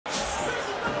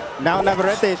Now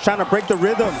Navarrete is trying to break the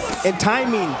rhythm and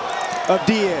timing of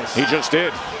Diaz. He just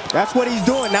did. That's what he's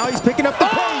doing. Now he's picking up the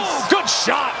pace. Good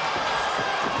shot.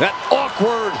 That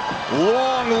awkward,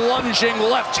 long, lunging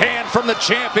left hand from the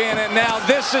champion, and now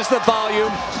this is the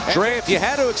volume. Dre, if you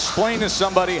had to explain to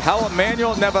somebody how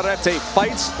Emanuel Navarrete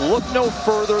fights, look no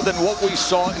further than what we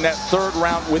saw in that third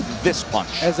round with this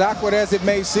punch. As awkward as it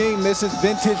may seem, this is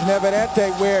vintage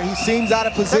Navarrete, where he seems out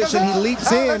of position, he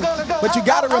leaps in. But you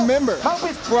got to remember,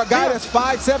 for a guy that's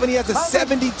 5'7", he has a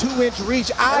 72-inch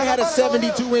reach. I had a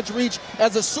 72-inch reach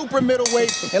as a super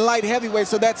middleweight and light heavyweight,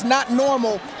 so that's not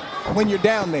normal when you're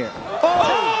down there.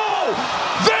 Oh!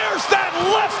 There's that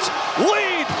left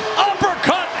lead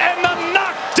uppercut, and the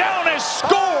knockdown is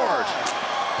scored.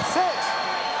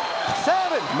 6,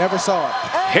 7. Never saw it.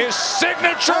 His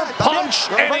signature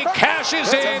punch, and he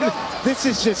cashes in. This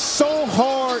is just so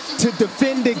hard to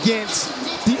defend against.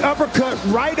 The uppercut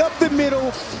right up the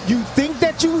middle. You think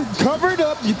that you covered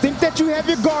up, you think that you have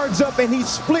your guards up, and he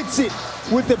splits it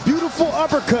with a beautiful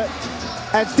uppercut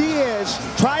as Diaz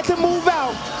tried to move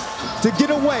out to get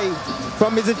away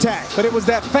from his attack. But it was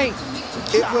that feint.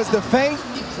 It was the feint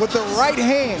with the right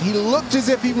hand. He looked as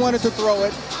if he wanted to throw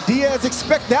it. Diaz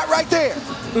expect that right there.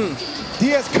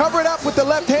 Diaz covered up with the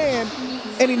left hand,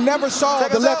 and he never saw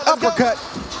the left uppercut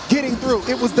getting through.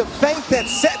 It was the feint that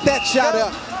set that shot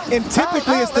up. And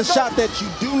typically it's the shot that you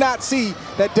do not see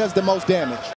that does the most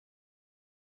damage.